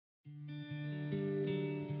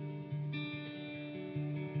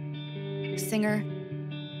Singer,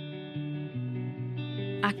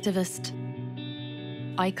 activist,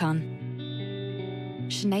 icon.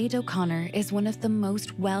 Sinead O'Connor is one of the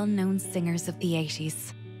most well-known singers of the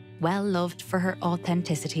 80s, well-loved for her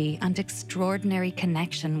authenticity and extraordinary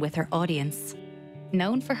connection with her audience.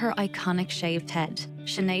 Known for her iconic shaved head,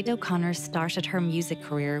 Sinead O'Connor started her music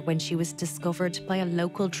career when she was discovered by a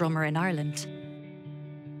local drummer in Ireland.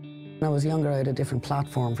 When I was younger, I had a different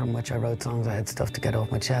platform from which I wrote songs. I had stuff to get off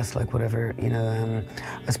my chest, like whatever,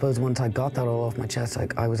 I suppose once I got that all off my chest,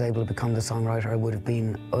 I was able to become the songwriter I would have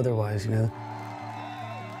been otherwise,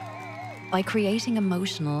 By creating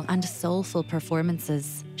emotional and soulful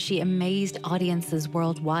performances, she amazed audiences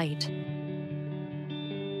worldwide.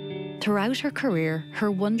 Throughout her career, her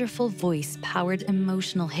wonderful voice powered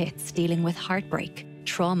emotional hits dealing with heartbreak,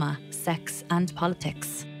 trauma, sex, and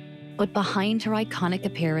politics. But behind her iconic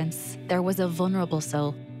appearance, there was a vulnerable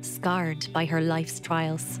soul, scarred by her life's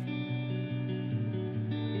trials.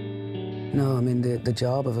 No, I mean, the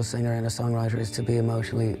job of a singer and a songwriter is to be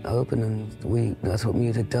emotionally open, and that's what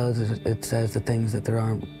music does. It says the things that there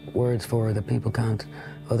aren't words for, that people can't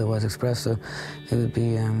otherwise express. So it would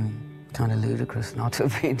be kind of ludicrous not to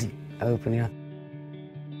have been open, yeah.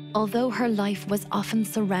 Although her life was often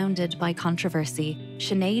surrounded by controversy,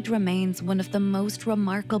 Sinead remains one of the most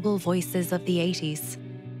remarkable voices of the 80s.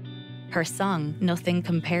 Her song, Nothing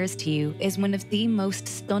Compares to You, is one of the most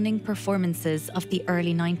stunning performances of the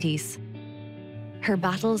early 90s. Her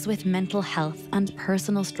battles with mental health and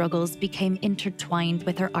personal struggles became intertwined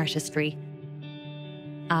with her artistry.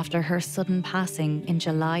 After her sudden passing in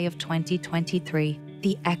July of 2023,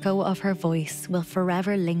 the echo of her voice will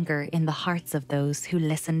forever linger in the hearts of those who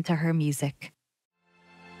listen to her music.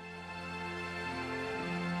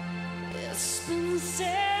 It's been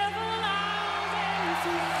 7 hours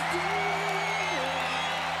and 15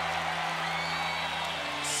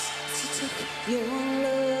 to take your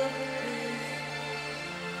love.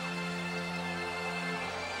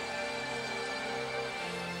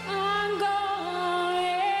 I'm gone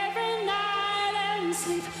every night and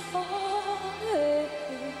sleep all day.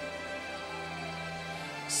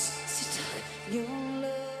 To take your love.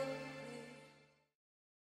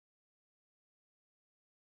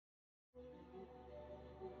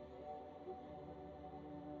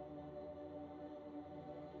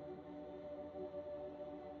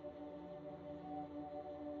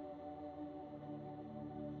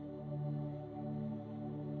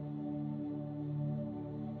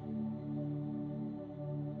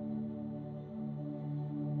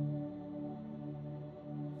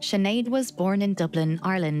 Sinead was born in Dublin,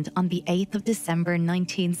 Ireland on the 8th of December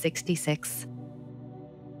 1966.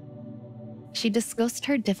 She discussed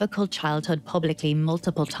her difficult childhood publicly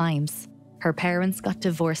multiple times. Her parents got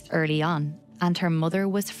divorced early on, and her mother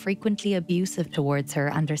was frequently abusive towards her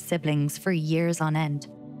and her siblings for years on end.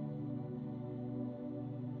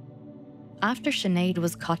 After Sinead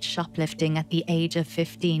was caught shoplifting at the age of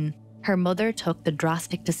 15, her mother took the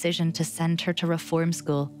drastic decision to send her to reform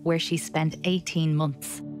school, where she spent 18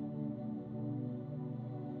 months.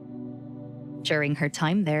 During her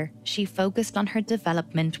time there, she focused on her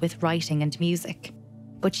development with writing and music,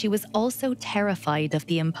 but she was also terrified of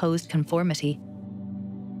the imposed conformity.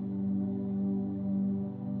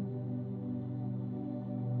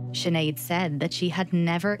 Sinead said that she had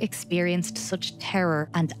never experienced such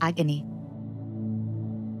terror and agony.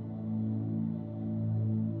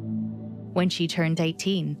 When she turned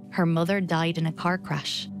 18, her mother died in a car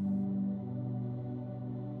crash.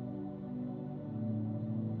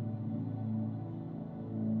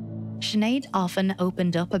 Sinead often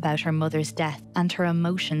opened up about her mother's death and her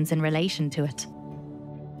emotions in relation to it.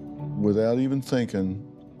 Without even thinking,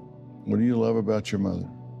 what do you love about your mother?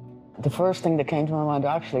 The first thing that came to my mind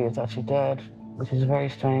actually is that she's dead, which is a very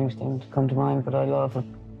strange thing to come to mind, but I love it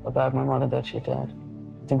about my mother that she's dead.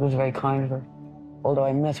 I think it was very kind of her. Although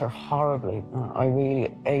I miss her horribly, I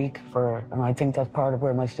really ache for her, and I think that's part of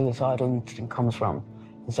where my suicidal instinct comes from,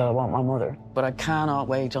 is that I want my mother. But I cannot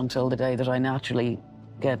wait until the day that I naturally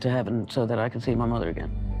get to heaven so that I can see my mother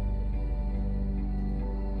again.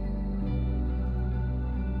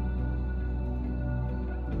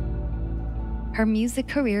 Her music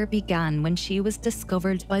career began when she was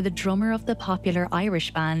discovered by the drummer of the popular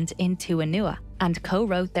Irish band Intertwined and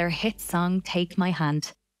co-wrote their hit song Take My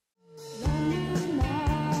Hand.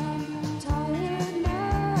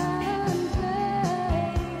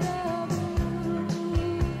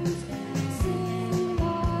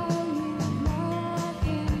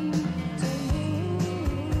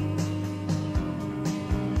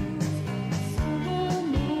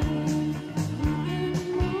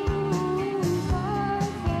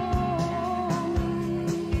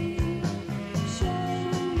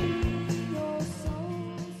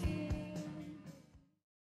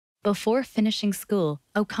 Before finishing school,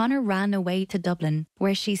 O'Connor ran away to Dublin,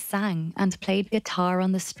 where she sang and played guitar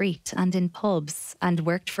on the street and in pubs and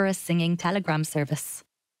worked for a singing telegram service.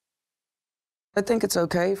 I think it's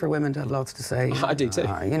okay for women to have lots to say. I do too.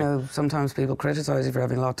 You know, sometimes people criticise you for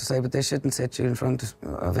having a lot to say, but they shouldn't sit you in front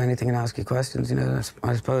of anything and ask you questions, you know,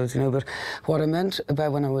 I suppose, you know. But what I meant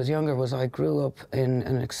about when I was younger was I grew up in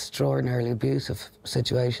an extraordinarily abusive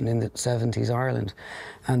situation in the 70s Ireland,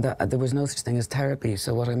 and there was no such thing as therapy.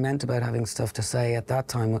 So what I meant about having stuff to say at that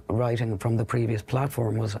time, writing from the previous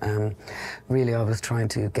platform, was really I was trying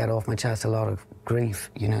to get off my chest a lot of grief,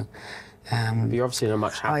 you know. You're obviously in a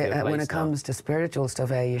much happier place when it comes to spiritual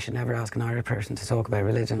stuff, you should never ask an Irish person to talk about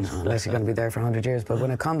religion unless you're going to be there for 100 years. But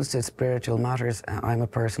when it comes to spiritual matters, I'm a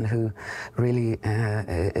person who really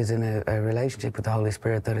is in a relationship with the Holy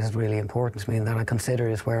Spirit that is really important to me and that I consider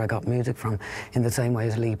is where I got music from. In the same way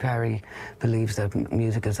as Lee Perry believes that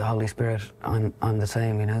music is the Holy Spirit, I'm the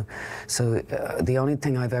same, you know. So the only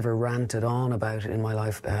thing I've ever ranted on about in my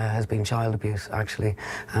life has been child abuse, actually,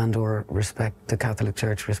 and or respect the Catholic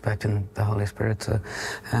Church, respecting the Holy Spirit. So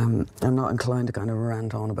I'm not inclined to kind of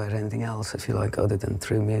rant on about anything else, if you like, other than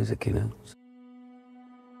through music, you know.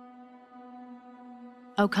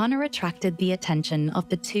 O'Connor attracted the attention of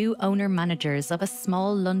the two owner-managers of a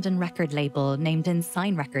small London record label named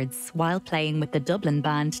Ensign Records while playing with the Dublin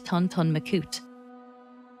band Tun Tun Macoute.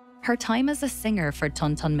 Her time as a singer for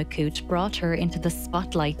Tun Tun Macoute brought her into the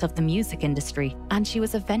spotlight of the music industry, and she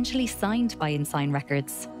was eventually signed by Ensign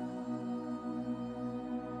Records.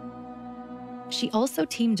 She also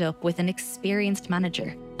teamed up with an experienced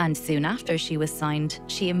manager, and soon after she was signed,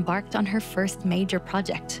 she embarked on her first major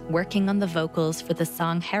project, working on the vocals for the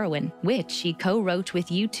song Heroine, which she co-wrote with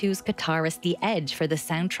U2's guitarist The Edge for the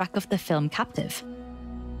soundtrack of the film Captive.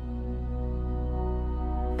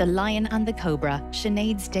 The Lion and the Cobra,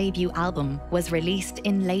 Sinead's debut album, was released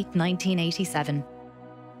in late 1987.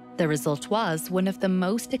 The result was one of the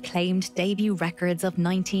most acclaimed debut records of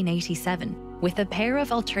 1987, with a pair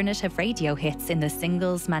of alternative radio hits in the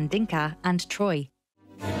singles Mandinka and Troy.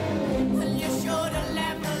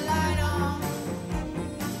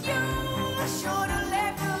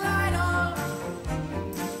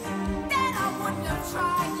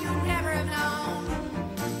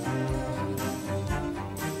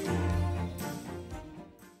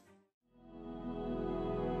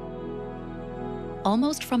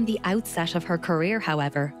 Almost from the outset of her career,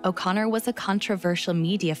 however, O'Connor was a controversial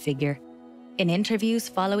media figure. In interviews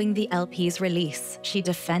following the LP's release, she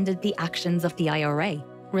defended the actions of the IRA,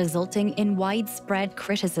 resulting in widespread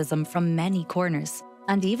criticism from many corners,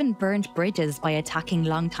 and even burned bridges by attacking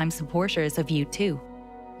longtime supporters of U2.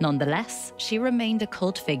 Nonetheless, she remained a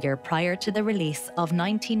cult figure prior to the release of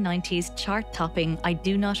 1990's chart-topping I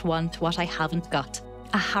Do Not Want What I Haven't Got,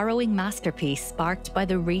 a harrowing masterpiece sparked by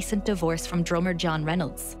the recent divorce from drummer John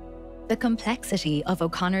Reynolds. The complexity of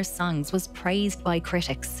O'Connor's songs was praised by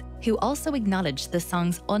critics, who also acknowledged the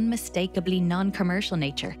song's unmistakably non-commercial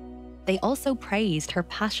nature. They also praised her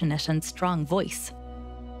passionate and strong voice.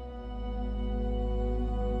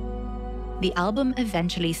 The album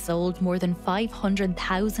eventually sold more than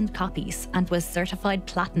 500,000 copies and was certified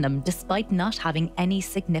platinum despite not having any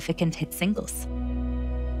significant hit singles.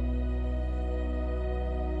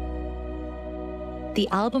 The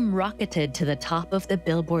album rocketed to the top of the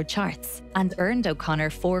Billboard charts and earned O'Connor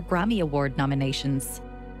 4 Grammy Award nominations,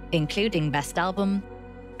 including Best Album,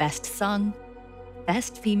 Best Song,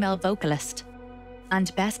 Best Female Vocalist,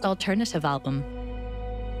 and Best Alternative Album.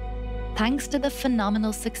 Thanks to the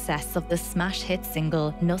phenomenal success of the smash hit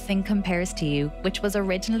single Nothing Compares to You, which was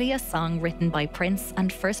originally a song written by Prince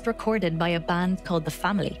and first recorded by a band called The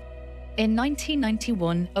Family. In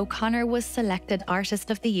 1991, O'Connor was selected Artist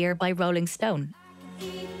of the Year by Rolling Stone.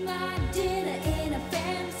 Eat my dinner in a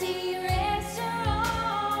fancy restaurant,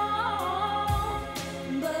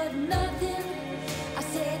 but nothing, I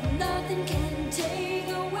said nothing can take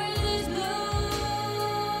away this blues,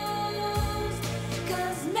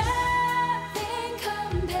 'cause nothing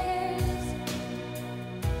compares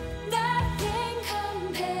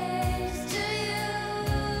to you.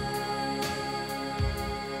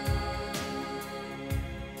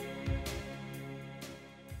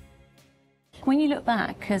 When you look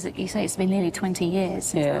back, because you say it's been nearly 20 years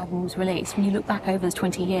since the album was released, when you look back over those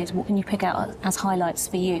 20 years, what can you pick out as highlights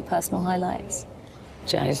for you, personal highlights?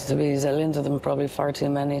 Jeez, to be zillions of them, probably far too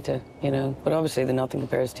many to, you know. But obviously the Nothing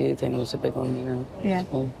Compares to You thing was a big one, you know. Yeah.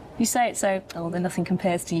 You say it so, the Nothing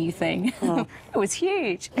Compares to You thing. It was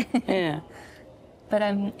huge. Yeah. But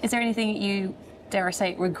is there anything that you, dare I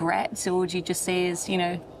say, regret, or would you just see as, you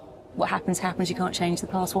know, what happens, happens, you can't change the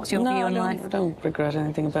past? What's your view on life? I don't regret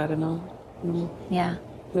anything about it, no. Yeah.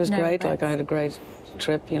 It was No great. regrets. Like I had a great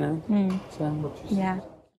trip, you know. So. Yeah.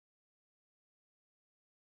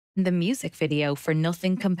 The music video for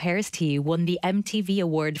Nothing Compares to You won the MTV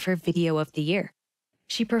Award for Video of the Year.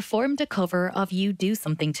 She performed a cover of You Do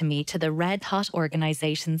Something to Me to the Red Hot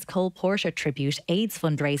organisation's Cole Porter tribute AIDS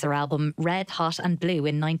fundraiser album Red Hot and Blue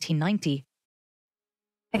in 1990.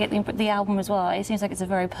 I get the album as well. It seems like it's a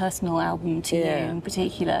very personal album to you in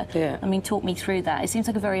particular. Yeah. I mean, talk me through that. It seems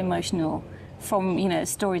like a very emotional, from, you know,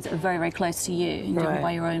 stories that are very, very close to you, and driven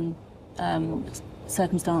by your own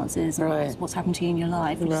circumstances and what's happened to you in your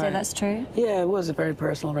life. Would you say that's true? Yeah, it was a very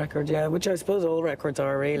personal record, yeah, which I suppose all records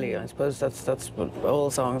are, really. I suppose that's what all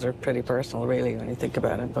songs are, pretty personal, really, when you think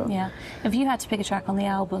about it. But Yeah. If you had to pick a track on the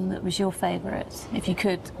album that was your favourite, if you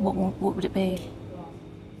could, what would it be?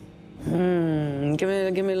 Give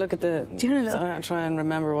me a look at the... Do you want to look? I'll try and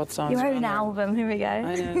remember what songs Your are own on there. album, here we go.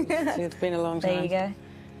 I know, see, it's been a long time. There you go.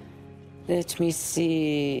 Let me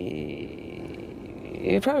see...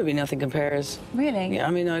 It'd probably be Nothing Compares. Really? Yeah, I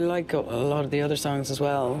mean, I like a lot of the other songs as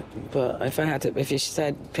well, but if you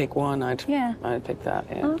said pick one, I'd pick that,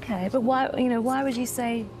 yeah. Okay, but why would you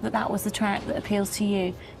say that was the track that appeals to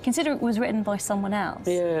you? Consider it was written by someone else.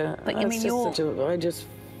 Yeah, But I mean, I just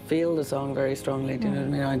feel the song very strongly, do you know what I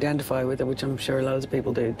mean? I identify with it, which I'm sure loads of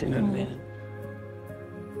people do you know what I mean?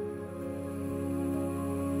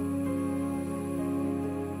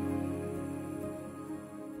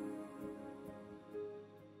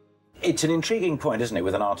 It's an intriguing point, isn't it,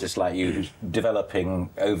 with an artist like you who's developing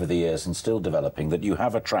over the years and still developing, that you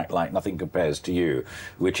have a track like Nothing Compares to You,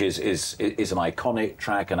 which is an iconic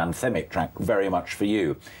track, an anthemic track, very much for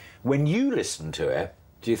you. When you listen to it,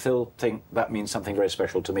 do you still think that means something very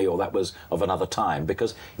special to me, or that was of another time?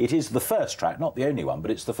 Because it is the first track, not the only one,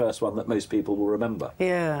 but it's the first one that most people will remember.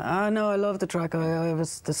 Yeah, no, I love the track. I have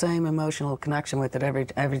the same emotional connection with it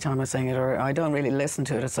every time I sing it, or I don't really listen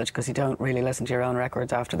to it as such, because you don't really listen to your own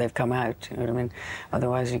records after they've come out, you know what I mean?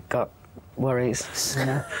 Otherwise you've got worries, you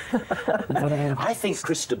know. But, I think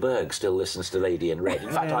Christa Berg still listens to Lady in Red. In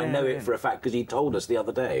fact, I know it for a fact because he told us the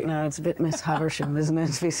other day. No, it's a bit Miss Haversham, isn't it,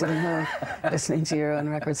 to be sitting home listening to your own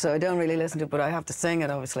records. So I don't really listen to it, but I have to sing it,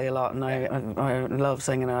 obviously, a lot, and I love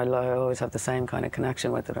singing it. I always have the same kind of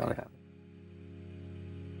connection with it.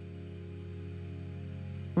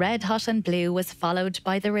 Red Hot and Blue was followed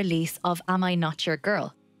by the release of Am I Not Your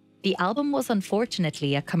Girl? The album was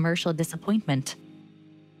unfortunately a commercial disappointment.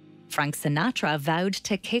 Frank Sinatra vowed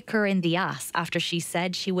to kick her in the ass after she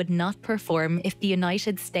said she would not perform if the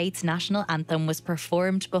United States national anthem was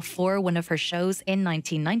performed before one of her shows in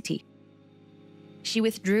 1990. She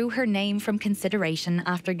withdrew her name from consideration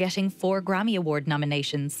after getting 4 Grammy Award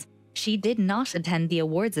nominations. She did not attend the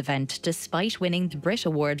awards event despite winning the Brit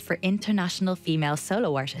Award for International Female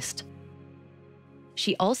Solo Artist.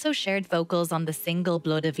 She also shared vocals on the single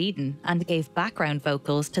Blood of Eden and gave background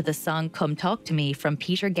vocals to the song Come Talk to Me from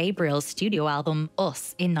Peter Gabriel's studio album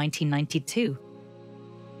Us in 1992.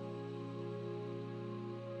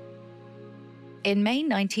 In May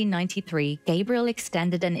 1993, Gabriel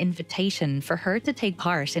extended an invitation for her to take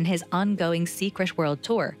part in his ongoing Secret World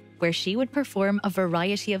Tour, where she would perform a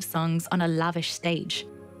variety of songs on a lavish stage.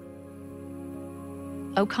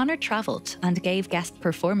 O'Connor travelled and gave guest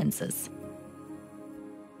performances.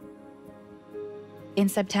 In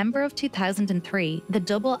September of 2003, the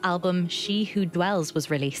double album She Who Dwells was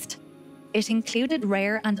released. It included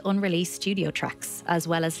rare and unreleased studio tracks, as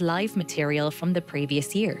well as live material from the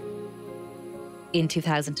previous year. In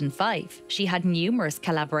 2005, she had numerous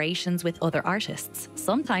collaborations with other artists,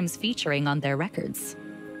 sometimes featuring on their records.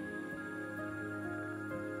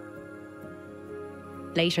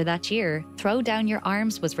 Later that year, Throw Down Your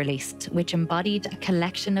Arms was released, which embodied a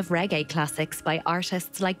collection of reggae classics by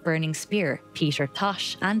artists like Burning Spear, Peter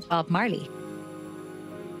Tosh, and Bob Marley.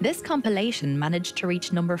 This compilation managed to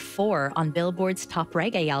reach number 4 on Billboard's Top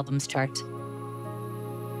Reggae Albums chart.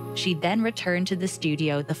 She then returned to the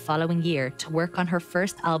studio the following year to work on her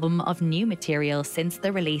first album of new material since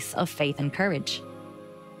the release of Faith and Courage.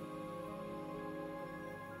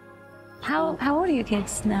 How old are your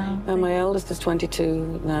kids now? My eldest is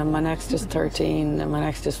 22, my next is 13, and my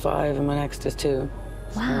next is 5, and my next is 2.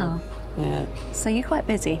 Wow. Yeah. So you're quite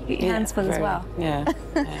busy. Your hands full as well. Yeah.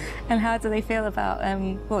 And how do they feel about,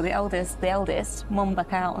 the eldest, mum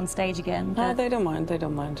back out on stage again? No, they don't mind,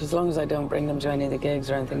 As long as I don't bring them to any of the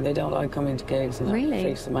gigs or anything, they don't like coming to gigs, and that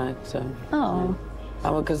freaks them out, so. Oh.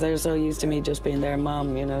 Because they're so used to me just being their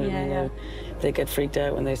mum, you know. Yeah. They get freaked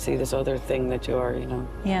out when they see this other thing that you are, you know.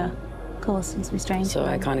 Yeah. Of course, it's strange. So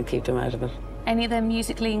I kind of keep them out of it. Any of them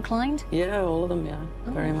musically inclined? Yeah, all of them, yeah.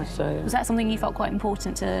 Very much so, yeah. Was that something you felt quite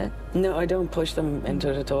important to... No, I don't push them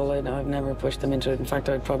into it at all. I've never pushed them into it. In fact,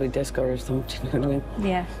 I'd probably discourage them, do you know what I mean?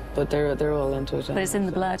 Yeah. But they're all into it. But it's in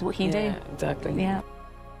the blood, what can you do? Yeah, exactly. Yeah.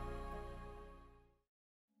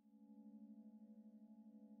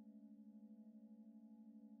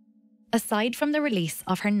 Aside from the release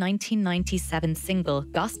of her 1997 single,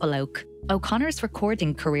 Gospel Oak, O'Connor's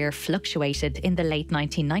recording career fluctuated in the late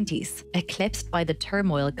 1990s, eclipsed by the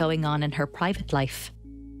turmoil going on in her private life.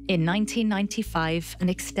 In 1995, an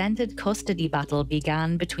extended custody battle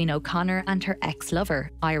began between O'Connor and her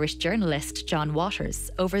ex-lover, Irish journalist John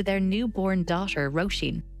Waters, over their newborn daughter,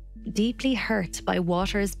 Roisin. Deeply hurt by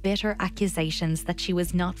Waters' bitter accusations that she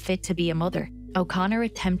was not fit to be a mother, O'Connor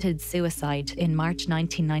attempted suicide in March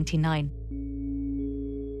 1999.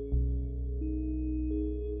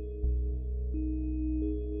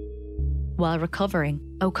 While recovering,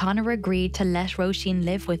 O'Connor agreed to let Roisin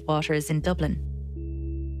live with Waters in Dublin.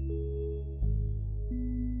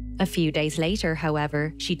 A few days later,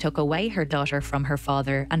 however, she took away her daughter from her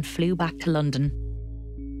father and flew back to London.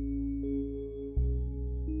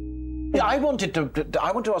 Yeah, I want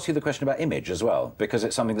to ask you the question about image as well, because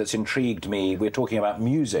it's something that's intrigued me. We're talking about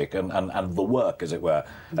music and the work, as it were,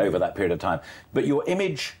 over that period of time. But your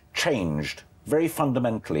image changed very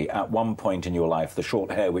fundamentally at one point in your life, the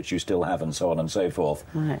short hair which you still have and so on and so forth.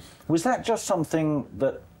 Right. Was that just something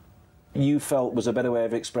that you felt was a better way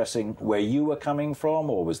of expressing where you were coming from,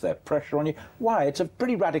 or was there pressure on you? Why? It's a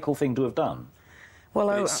pretty radical thing to have done. Well,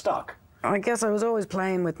 but it's stuck. I guess I was always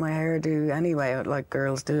playing with my hairdo anyway, like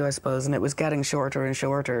girls do, I suppose, and it was getting shorter and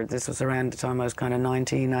shorter. This was around the time I was kind of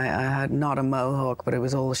 19. I had not a mohawk, but it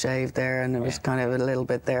was all shaved there, and it was kind of a little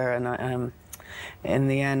bit there, and in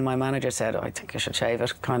the end, my manager said, I think you should shave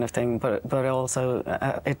it, kind of thing, but also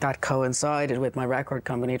that coincided with my record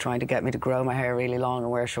company trying to get me to grow my hair really long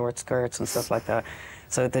and wear short skirts and stuff like that.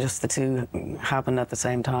 So the two happened at the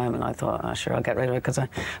same time, and I thought, sure, I'll get rid of it, because I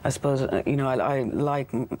suppose, you know, I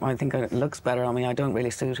think it looks better on me. I don't really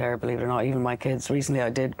suit hair, believe it or not. Even my kids, recently I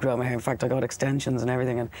did grow my hair. In fact, I got extensions and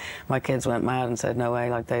everything, and my kids went mad and said, no way,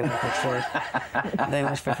 like they like it short. They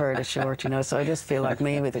much preferred it short, you know, so I just feel like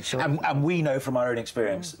me with it short. And we know from our own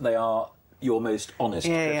experience, they are your most honest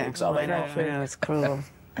critics, are they not? Yeah, it's cruel.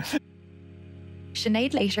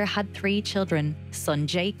 Sinead later had 3 children, son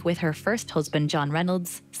Jake with her first husband John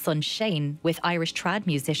Reynolds, son Shane with Irish trad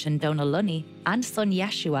musician Donal Lunny, and son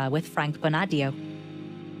Yeshua with Frank Bonadio.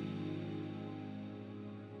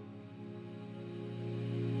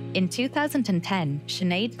 In 2010,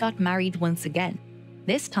 Sinead got married once again,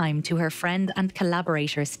 this time to her friend and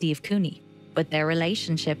collaborator Steve Cooney, but their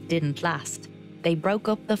relationship didn't last. They broke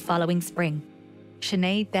up the following spring.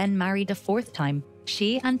 Sinead then married a 4th time.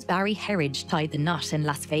 She and Barry Herridge tied the knot in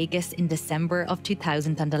Las Vegas in December of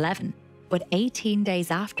 2011, but 18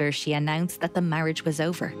 days after she announced that the marriage was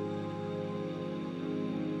over.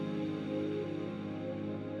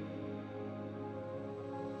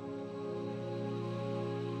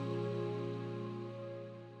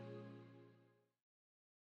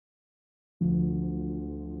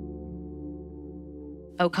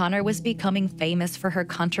 O'Connor was becoming famous for her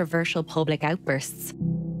controversial public outbursts.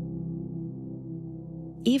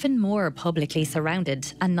 Even more publicly surrounded,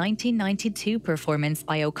 a 1992 performance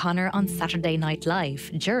by O'Connor on Saturday Night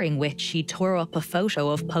Live, during which she tore up a photo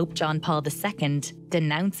of Pope John Paul II,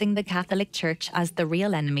 denouncing the Catholic Church as the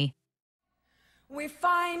real enemy. We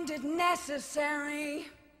find it necessary.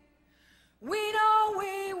 We know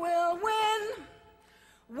we will win.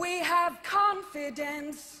 We have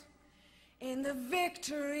confidence in the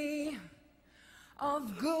victory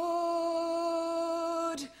of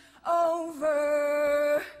good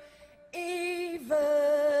over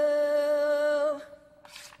evil.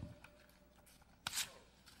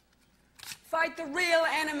 Fight the real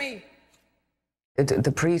enemy.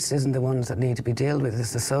 The priests isn't the ones that need to be dealt with.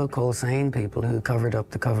 It's the so-called sane people who covered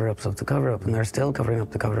up the cover-ups of the cover-up, and they're still covering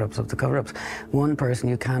up the cover-ups of the cover-ups. One person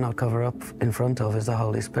you cannot cover up in front of is the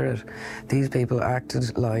Holy Spirit. These people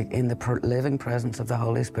acted like in the living presence of the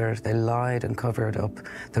Holy Spirit. They lied and covered up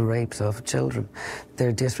the rapes of children.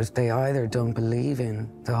 They either don't believe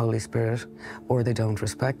in the Holy Spirit or they don't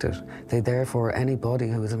respect it. Therefore, anybody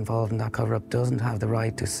who is involved in that cover-up doesn't have the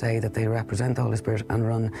right to say that they represent the Holy Spirit and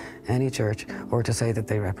run any church, or to say that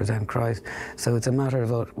they represent Christ. So it's a matter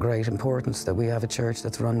of great importance that we have a church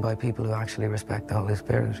that's run by people who actually respect the Holy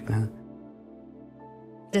Spirit, you know.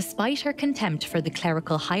 Despite her contempt for the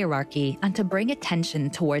clerical hierarchy and to bring attention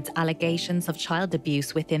towards allegations of child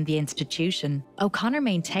abuse within the institution, O'Connor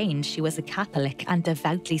maintained she was a Catholic and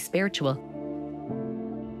devoutly spiritual.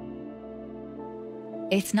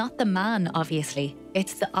 It's not the man, obviously.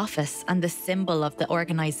 It's the office and the symbol of the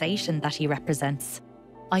organisation that he represents.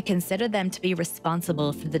 I consider them to be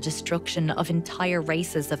responsible for the destruction of entire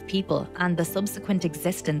races of people and the subsequent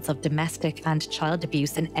existence of domestic and child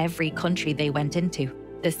abuse in every country they went into,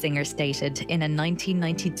 the singer stated in a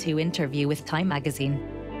 1992 interview with Time magazine.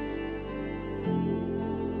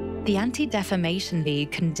 The Anti-Defamation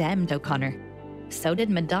League condemned O'Connor. So did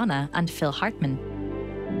Madonna and Phil Hartman.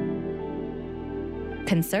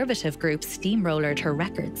 Conservative groups steamrollered her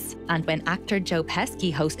records, and when actor Joe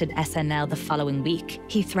Pesci hosted SNL the following week,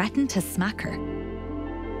 he threatened to smack her.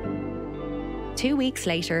 2 weeks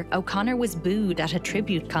later, O'Connor was booed at a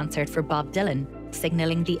tribute concert for Bob Dylan,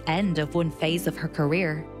 signalling the end of one phase of her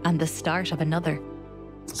career and the start of another.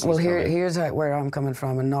 Well, here's where I'm coming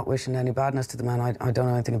from, and not wishing any badness to the man. I don't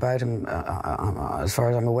know anything about him. As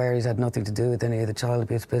far as I'm aware, he's had nothing to do with any of the child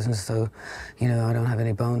abuse business, so, you know, I don't have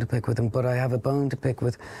any bone to pick with him. But I have a bone to pick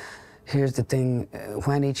with, here's the thing,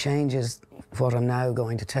 when he changes what I'm now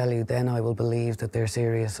going to tell you, then I will believe that they're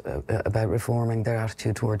serious about reforming their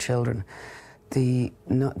attitude toward children.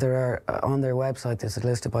 There are, on their website, this is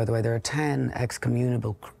listed, by the way, there are 10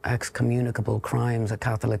 excommunicable crimes a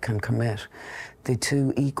Catholic can commit. The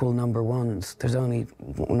 2 equal number ones. There's only,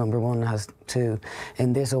 number 1 has 2.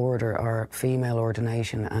 In this order are female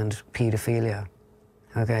ordination and paedophilia.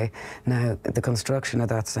 Okay, now the construction of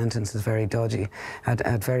that sentence is very dodgy.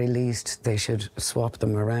 At very least, they should swap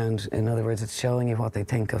them around. In other words, it's showing you what they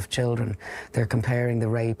think of children. They're comparing the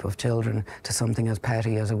rape of children to something as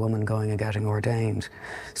petty as a woman going and getting ordained.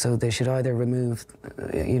 So they should either remove,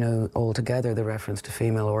 you know, altogether the reference to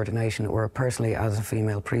female ordination, or personally, as a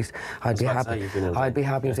female priest, I'd be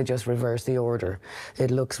happy if they just reverse the order.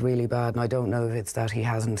 It looks really bad, and I don't know if it's that he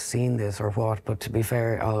hasn't seen this or what, but to be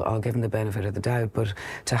fair, I'll give him the benefit of the doubt. But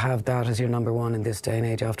to have that as your number 1 in this day and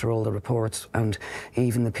age, after all the reports, and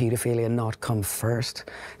even the paedophilia not come first,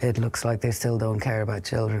 it looks like they still don't care about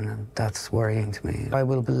children, and that's worrying to me. I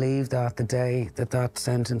will believe that the day that that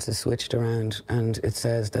sentence is switched around and it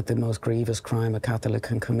says that the most grievous crime a Catholic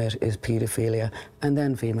can commit is paedophilia and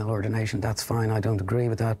then female ordination, that's fine, I don't agree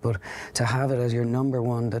with that, but to have it as your number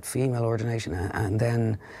 1, that female ordination and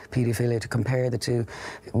then paedophilia, to compare the two,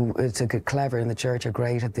 it's clever, and the church are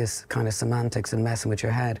great at this kind of semantics and messing with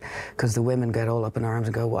your head, because the women get all up in arms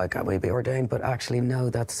and go, why can't we be ordained? But actually, no,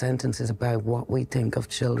 that sentence is about what we think of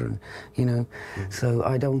children, you know? So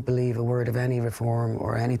I don't believe a word of any reform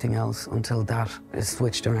or anything else until that is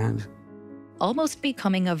switched around. Almost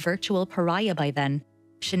becoming a virtual pariah by then,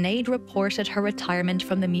 Sinead reported her retirement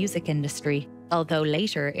from the music industry, although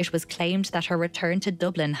later it was claimed that her return to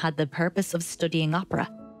Dublin had the purpose of studying opera.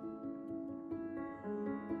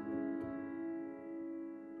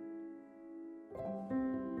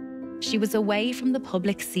 She was away from the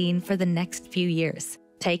public scene for the next few years,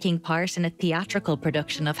 taking part in a theatrical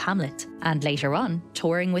production of Hamlet, and later on,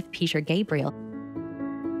 touring with Peter Gabriel.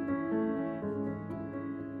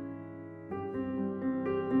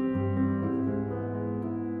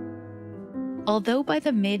 Although by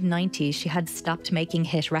the mid-90s she had stopped making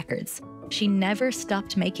hit records, she never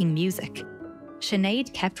stopped making music.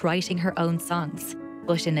 Sinead kept writing her own songs,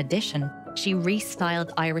 but in addition, she restyled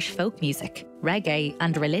Irish folk music, reggae,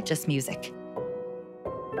 and religious music.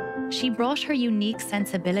 She brought her unique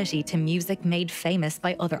sensibility to music made famous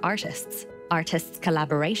by other artists'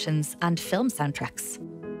 collaborations, and film soundtracks.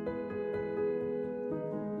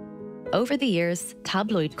 Over the years,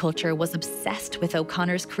 tabloid culture was obsessed with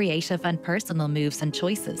O'Connor's creative and personal moves and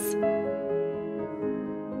choices.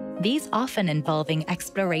 These often involving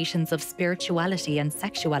explorations of spirituality and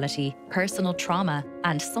sexuality, personal trauma,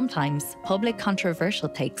 and sometimes public controversial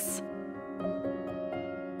takes.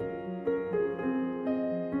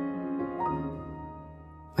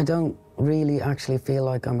 I don't really actually feel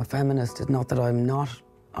like I'm a feminist. It's not that I'm not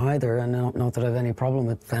either, and not that I have any problem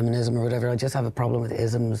with feminism or whatever. I just have a problem with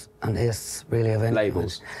isms and ists, really, of any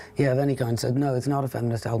labels. Kind. Yeah, of any kind. So no, it's not a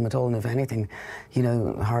feminist album at all. And if anything, you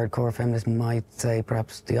know, hardcore feminists might say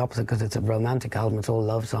perhaps the opposite, because it's a romantic album. It's all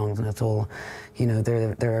love songs, and it's all, you know,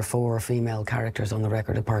 there are 4 female characters on the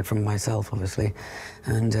record, apart from myself, obviously,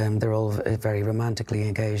 and they're all very romantically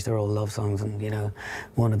engaged. They're all love songs, and, you know,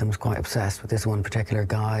 one of them's quite obsessed with this one particular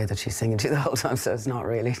guy that she's singing to the whole time. So it's not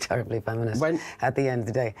really terribly feminist at the end of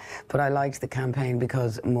the day. But I liked the campaign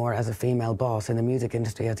because, more as a female boss in the music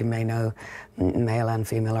industry, as you may know, male and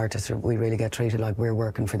female artists, we really get treated like we're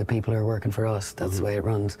working for the people who are working for us. That's the way it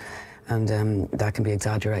runs. And that can be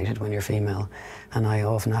exaggerated when you're female. And I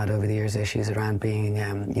often had, over the years, issues around being,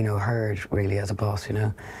 you know, heard, really, as a boss, you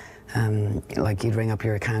know. Like you'd ring up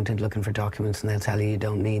your accountant looking for documents and they'll tell you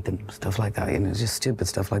don't need them, stuff like that, you know, just stupid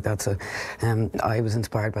stuff like that. So I was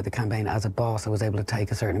inspired by the campaign. As a boss, I was able to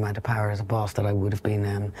take a certain amount of power as a boss that I would have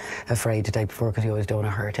been afraid to take before, because you always don't want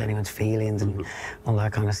to hurt anyone's feelings and all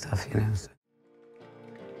that kind of stuff, you know.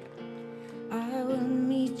 I will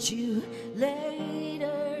meet you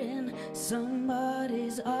later in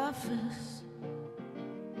somebody's office.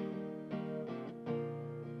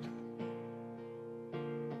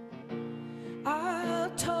 I'll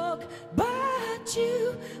talk, but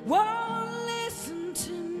you won't listen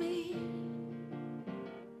to me.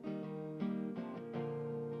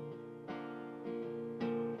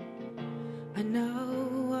 I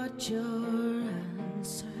know what your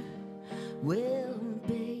answer will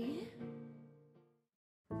be.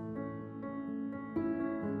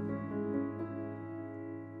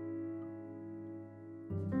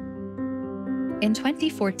 In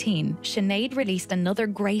 2014, Sinead released another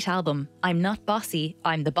great album, I'm Not Bossy,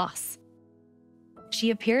 I'm the Boss. She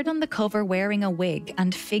appeared on the cover wearing a wig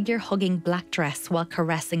and figure-hugging black dress while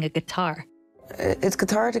caressing a guitar. It's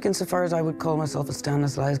cathartic insofar as I would call myself a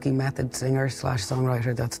Stanislavski method singer /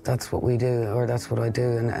 songwriter. That's what we do, or that's what I do.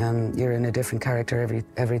 And you're in a different character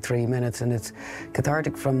every 3 minutes, and it's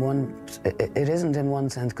cathartic from one. It isn't in one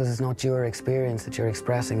sense because it's not your experience that you're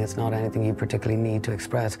expressing. It's not anything you particularly need to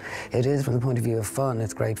express. It is from the point of view of fun.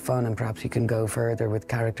 It's great fun, and perhaps you can go further with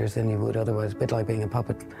characters than you would otherwise. A bit like being a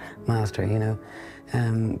puppet master, you know.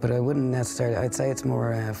 But I wouldn't necessarily. I'd say it's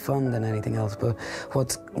more fun than anything else. But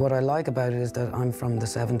what I like about it is that I'm from the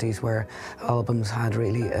 70s, where albums had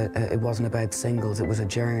really it wasn't about singles, it was a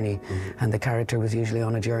journey, and the character was usually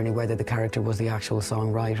on a journey, whether the character was the actual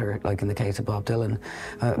songwriter, like in the case of Bob Dylan,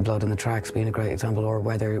 Blood on the Tracks being a great example, or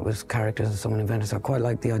whether it was characters that someone invented. So I quite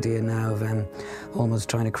like the idea now of almost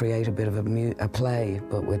trying to create a bit of a play,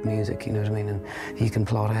 but with music, you know what I mean? And you can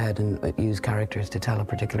plot ahead and use characters to tell a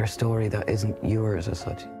particular story that isn't yours as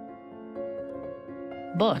such.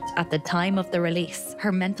 But at the time of the release,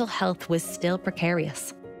 her mental health was still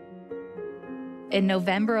precarious. In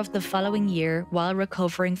November of the following year, while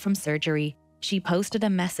recovering from surgery, she posted a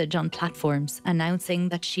message on platforms announcing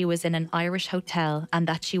that she was in an Irish hotel and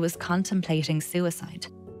that she was contemplating suicide.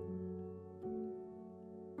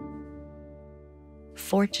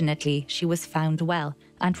 Fortunately, she was found well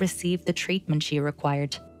and received the treatment she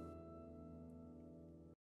required.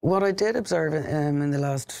 What I did observe in the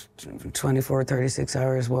last 24, 36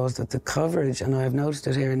 hours was that the coverage, and I've noticed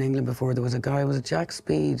it here in England before, there was a guy, was it Jack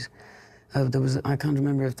Speed? I can't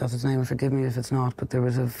remember if that's his name, forgive me if it's not, but there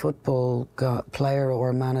was a football player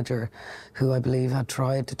or manager who I believe had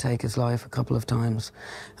tried to take his life a couple of times.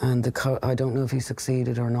 And I don't know if he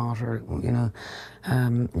succeeded or not, or, you know,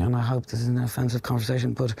 and I hope this is an offensive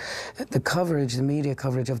conversation, but the coverage, the media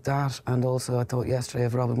coverage of that, and also I thought yesterday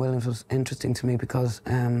of Robin Williams was interesting to me because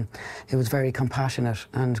it was very compassionate,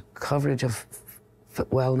 and coverage of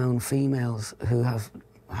well-known females who have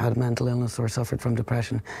had mental illness or suffered from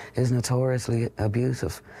depression is notoriously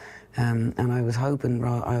abusive. And I was hoping,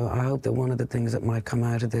 I hope that one of the things that might come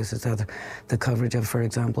out of this is that the coverage of, for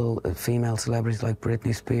example, female celebrities like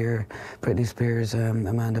Britney Spears,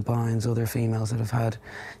 Amanda Bynes, other females that have had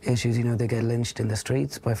issues, you know, they get lynched in the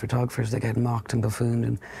streets by photographers, they get mocked and buffooned,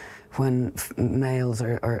 and when males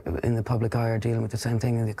are in the public eye are dealing with the same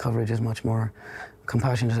thing, and the coverage is much more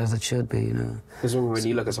compassionate as it should be, you know. Because when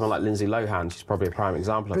you look at someone like Lindsay Lohan, she's probably a prime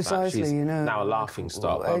example of Precisely, that. She's you know, now a laughing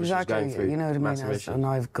stock. Exactly, she's going through you know what I mean, massive issues. and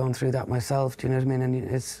I've gone through that myself, do you know what I mean, and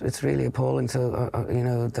it's really appalling. So, you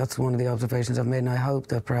know, that's one of the observations I've made, and I hope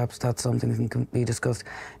that perhaps that's something that can be discussed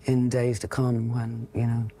in days to come when, you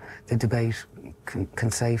know, the debate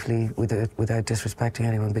can safely, without disrespecting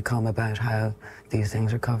anyone, become about how these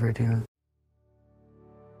things are covered, you know.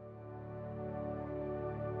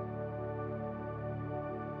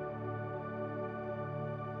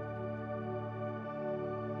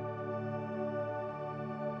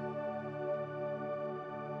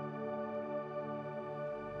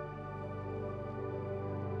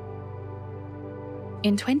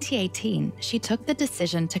 In 2018, she took the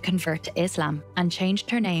decision to convert to Islam and changed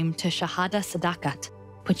her name to Shahada Sadakat,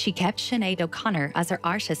 but she kept Sinead O'Connor as her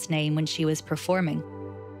artist name when she was performing.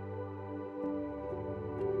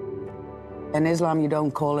 In Islam, you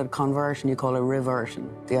don't call it conversion, you call it reversion.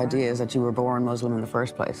 The idea is that you were born Muslim in the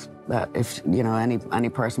first place. That if, you know, any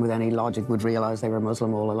person with any logic would realize they were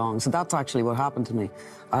Muslim all along. So that's actually what happened to me.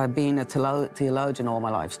 I've been a theologian all my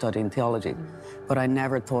life, studying theology, but I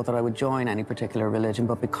never thought that I would join any particular religion.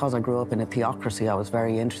 But because I grew up in a theocracy, I was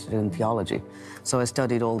very interested in theology. So I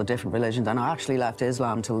studied all the different religions, and I actually left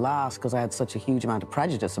Islam till last because I had such a huge amount of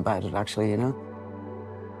prejudice about it, actually, you know.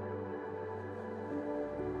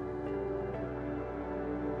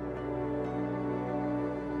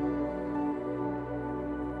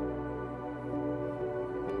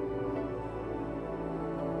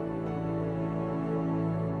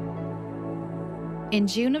 In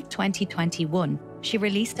June of 2021, she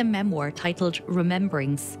released a memoir titled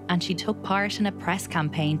Rememberings, and she took part in a press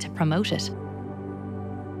campaign to promote it.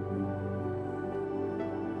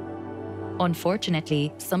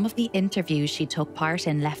 Unfortunately, some of the interviews she took part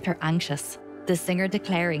in left her anxious, the singer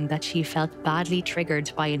declaring that she felt badly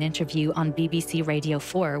triggered by an interview on BBC Radio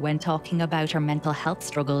 4 when talking about her mental health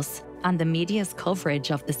struggles and the media's coverage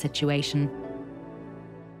of the situation.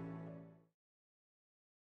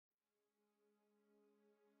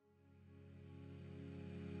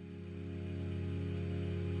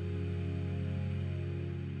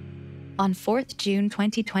 On 4th June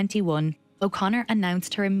 2021, O'Connor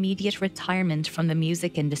announced her immediate retirement from the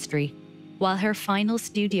music industry, while her final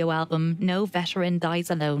studio album, No Veteran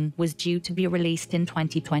Dies Alone, was due to be released in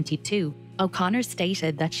 2022. O'Connor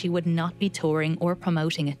stated that she would not be touring or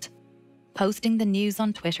promoting it. Posting the news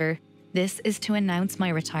on Twitter, "This is to announce my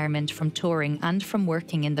retirement from touring and from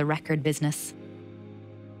working in the record business.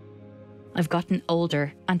 I've gotten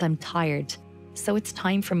older and I'm tired, so it's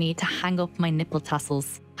time for me to hang up my nipple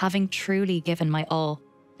tassels, having truly given my all.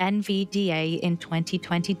 NVDA in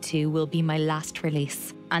 2022 will be my last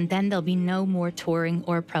release, and then there'll be no more touring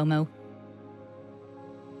or promo."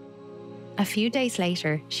 A few days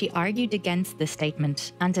later, she argued against this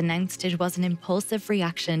statement and announced it was an impulsive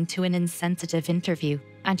reaction to an insensitive interview,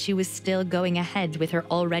 and she was still going ahead with her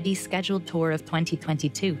already scheduled tour of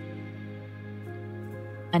 2022.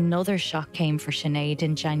 Another shock came for Sinead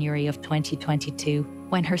in January of 2022,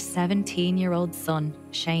 when her 17-year-old son,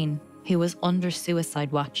 Shane, who was under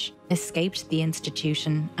suicide watch, escaped the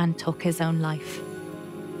institution and took his own life.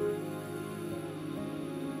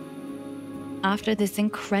 After this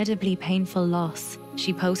incredibly painful loss,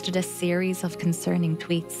 she posted a series of concerning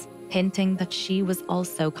tweets, hinting that she was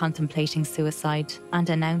also contemplating suicide and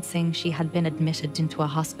announcing she had been admitted into a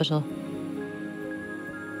hospital.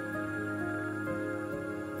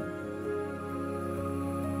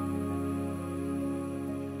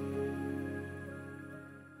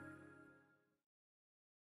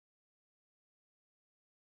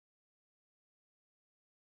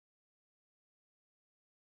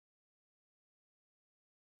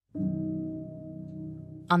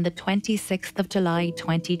 On the 26th of July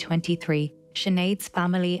 2023, Sinead's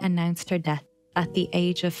family announced her death at the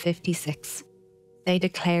age of 56. They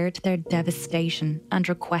declared their devastation and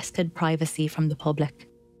requested privacy from the public.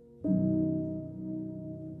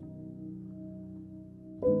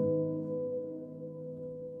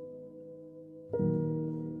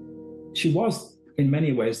 She was, in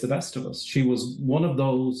many ways, the best of us. She was one of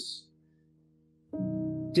those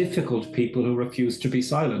difficult people who refused to be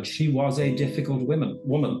silent. She was a difficult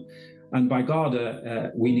woman. And by God,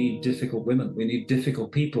 we need difficult women. We need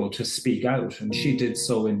difficult people to speak out. And she did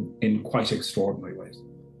so in quite extraordinary ways.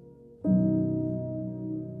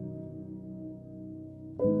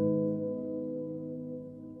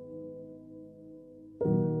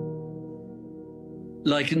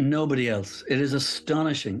 Like nobody else. It is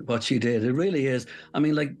astonishing what she did. It really is. I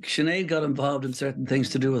mean, like, Sinead got involved in certain things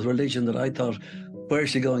to do with religion that I thought, where's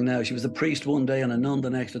she going now? She was a priest one day and a nun the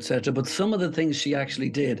next, etc. But some of the things she actually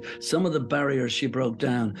did, some of the barriers she broke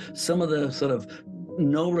down, some of the sort of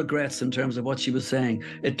no regrets in terms of what she was saying,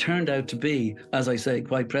 it turned out to be, as I say,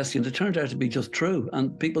 quite prescient. It turned out to be just true,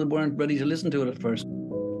 and people weren't ready to listen to it at first.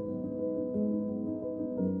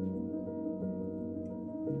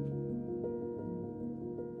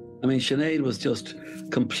 I mean, Sinead was just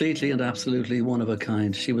completely and absolutely one of a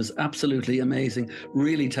kind. She was absolutely amazing,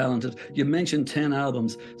 really talented. You mentioned 10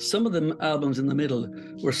 albums. Some of the albums in the middle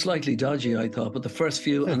were slightly dodgy, I thought, but the first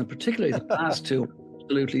few, and particularly the last two,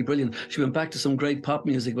 absolutely brilliant. She went back to some great pop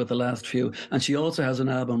music with the last few, and she also has an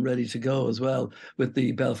album ready to go as well with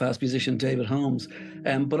the Belfast musician David Holmes.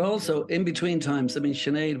 But also, in between times, I mean,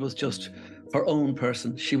 Sinead was just her own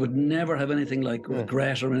person. She would never have anything like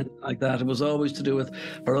regret or anything like that. It was always to do with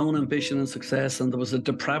her own ambition and success, and there was a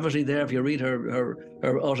depravity there. If you read her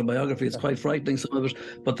autobiography, it's quite frightening, some of it,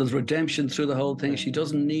 but there's redemption through the whole thing. She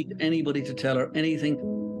doesn't need anybody to tell her anything.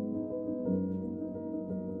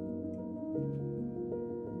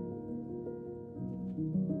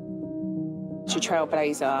 She's a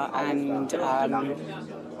trailblazer and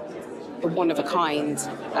one of a kind.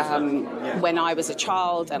 When I was a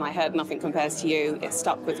child and I heard Nothing Compares to You, it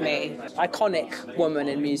stuck with me. Iconic woman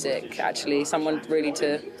in music, actually. Someone really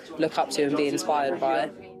to look up to and be inspired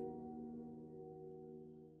by.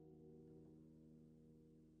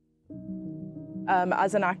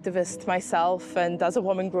 As an activist myself and as a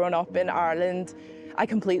woman growing up in Ireland, I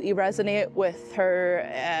completely resonate with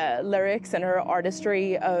her lyrics and her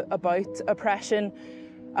artistry about oppression.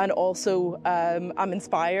 And also, I'm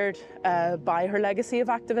inspired by her legacy of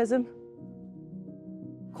activism.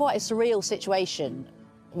 quite a surreal situation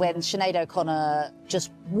when Sinead O'Connor just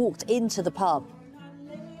walked into the pub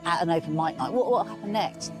at an open mic night. What happened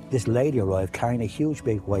next? This lady arrived carrying a huge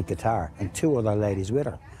big white guitar and 2 other ladies with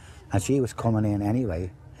her. And she was coming in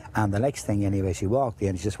anyway. And the next thing anyway, she walked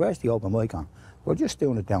in, she says, where's the open mic on? We're just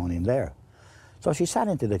doing it down in there. So she sat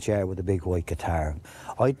into the chair with the big white guitar.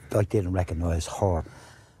 I didn't recognise her.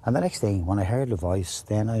 And the next thing, when I heard the voice,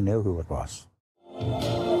 then I knew who it was.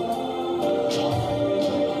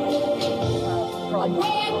 I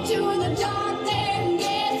went to the doctor and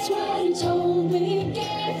guess what he told me,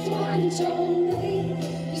 guess what he told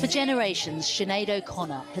me. For generations, Sinead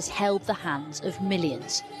O'Connor has held the hands of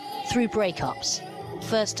millions through breakups,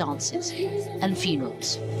 first dances and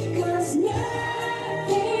funerals. Cause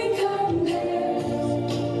nothing compares,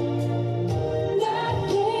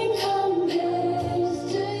 nothing compares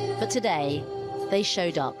to you. But today, they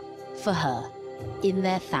showed up for her in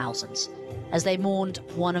their thousands as they mourned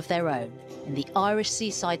one of their own in the Irish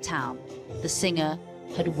seaside town the singer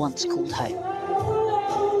had once called home.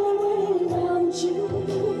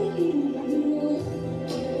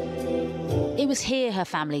 It was here, her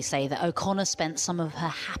family say, that O'Connor spent some of her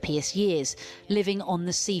happiest years, living on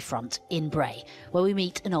the seafront in Bray, where we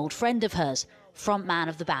meet an old friend of hers, frontman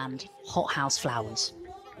of the band Hot House Flowers.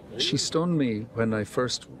 She stunned me when I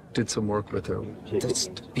first did some work with her. This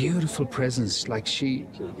beautiful presence, like she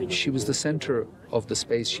was the centre of the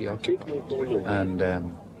space she occupied. And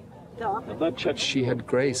she had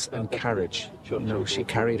grace and carriage. You know, she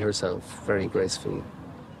carried herself very gracefully.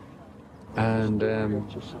 And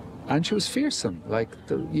she was fearsome, like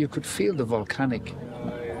you could feel the volcanic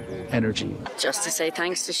energy. Just to say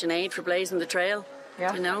thanks to Sinead for blazing the trail.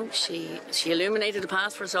 Yeah. You know, she illuminated the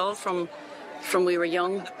path for us all from we were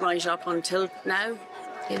young right up until now,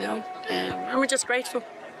 you know, and we're just grateful.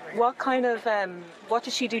 What kind of, what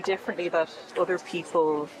did she do differently that other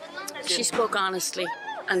people didn't? She spoke honestly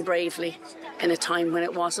and bravely in a time when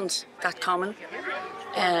it wasn't that common.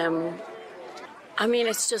 I mean,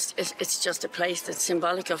 it's just a place that's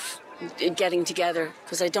symbolic of getting together,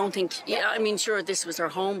 because I don't think, I mean, sure, this was her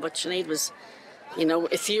home, but Sinead was, you know,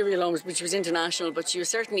 ethereal almost, but she was international, but she was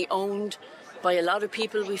certainly owned by a lot of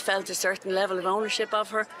people. We felt a certain level of ownership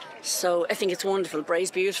of her. So I think it's wonderful.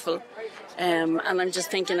 Bray's beautiful. And I'm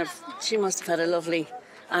just thinking of, she must have had a lovely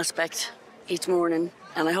aspect each morning,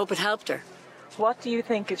 and I hope it helped her. What do you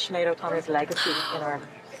think is Sinead O'Connor's legacy in Ireland?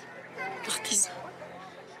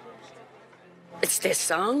 It's this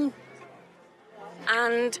song.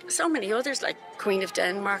 And so many others, like Queen of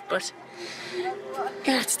Denmark, but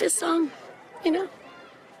yeah, it's this song, you know.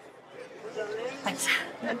 Thanks.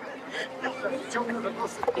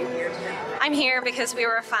 I'm here because we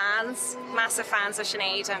were fans, massive fans of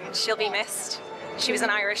Sinead, and she'll be missed. She was an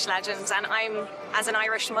Irish legend, and I'm, as an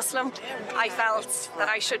Irish Muslim, I felt that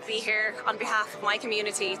I should be here on behalf of my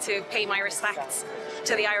community to pay my respects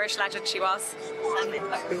to the Irish legend she was.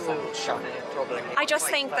 I just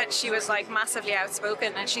think that she was like massively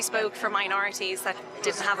outspoken, and she spoke for minorities that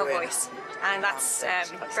didn't have a voice, and that's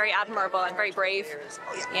very admirable and very brave,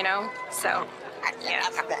 you know, so yeah,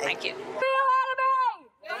 thank you.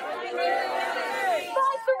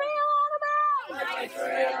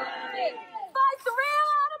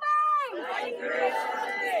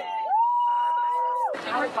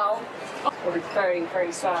 Well, it's very,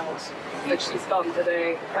 very sad that she's gone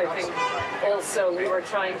today. I think also we were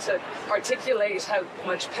trying to articulate how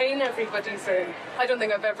much pain everybody's in. I don't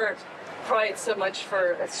think I've ever cried so much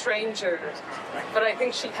for a stranger, but I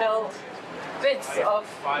think she held bits of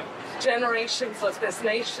generations of this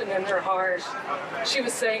nation in her heart. She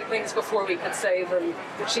was saying things before we could say them.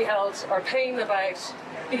 She held our pain about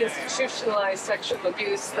the institutionalised sexual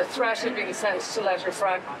abuse, the threat of being sent to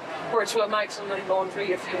letterfrack or to a Magdalen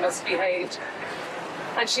laundry if you misbehaved.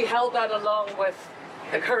 And she held that along with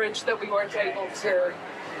the courage that we weren't able to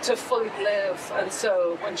fully live. And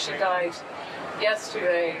so when she died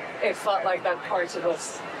yesterday, it felt like that part of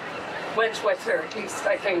us went with her. At least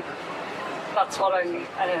I think that's what I'm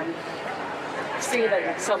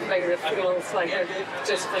feeling, something that feels like a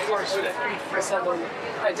disproportionate grief for someone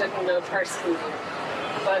I didn't know personally.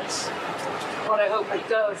 But what I hope it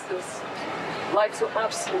does is light an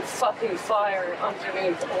absolute fucking fire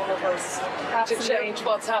underneath all of us to change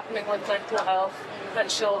what's happening with mental health and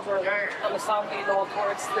children and the family law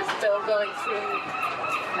courts. There's a bill going through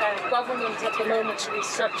government at the moment to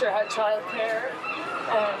restructure how childcare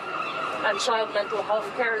and child mental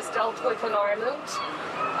health care is dealt with in Ireland.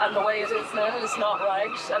 And the way it is now is not right.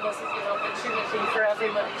 And this is an opportunity for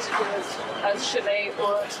everyone to do as Sinead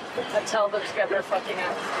would and tell them to get their fucking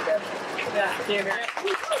ass together. Yeah.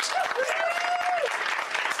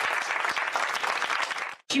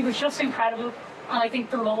 She was just incredible, and I think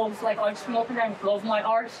the love, like I just come up and down with love in my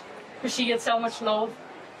heart, because she gets so much love,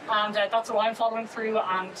 and that's what I'm following through.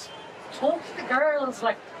 And talk to the girls,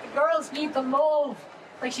 like the girls need the love.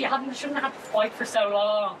 Like shouldn't have to fight for so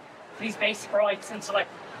long for these basic rights, and so like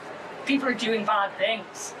people are doing bad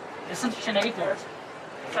things. Listen to Sinead there.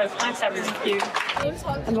 So thanks everyone.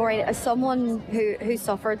 And Maureen, as someone who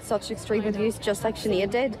suffered such extreme abuse just like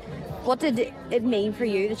Sinead did, what did it mean for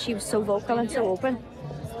you that she was so vocal and so open?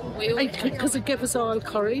 Because it gave us all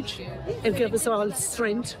courage, it gave us all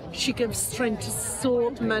strength. She gave strength to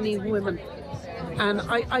so many women. And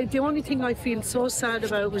the only thing I feel so sad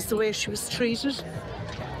about was the way she was treated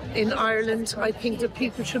in Ireland. I think that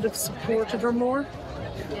people should have supported her more.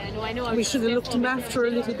 We should have looked after her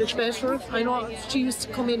a little bit better. I know she used to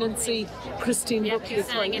come in and see Christine Buckley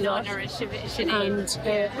quite a lot. And,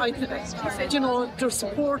 you know, they're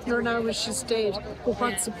supporting her now as she's dead, but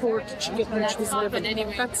what support did she get when she was living?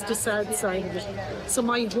 That's the sad side of it. So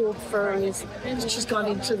my hope for her is that she's gone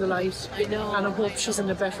into the light, and I hope she's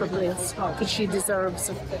in a better place, because she deserves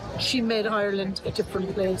it. She made Ireland a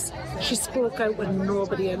different place. She spoke out when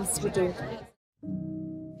nobody else would do.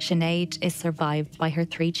 Sinead is survived by her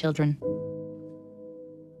 3 children.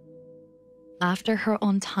 After her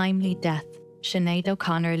untimely death, Sinead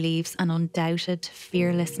O'Connor leaves an undoubted,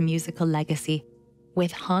 fearless musical legacy.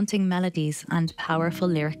 With haunting melodies and powerful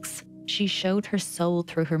lyrics, she showed her soul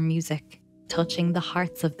through her music, touching the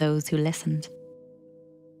hearts of those who listened.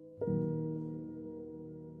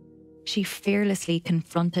 She fearlessly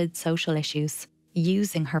confronted social issues,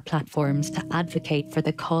 using her platforms to advocate for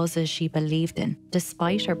the causes she believed in,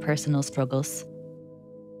 despite her personal struggles.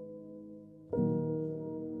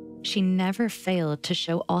 She never failed to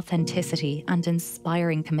show authenticity and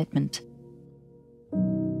inspiring commitment.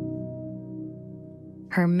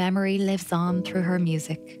 Her memory lives on through her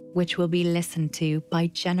music, which will be listened to by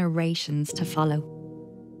generations to follow.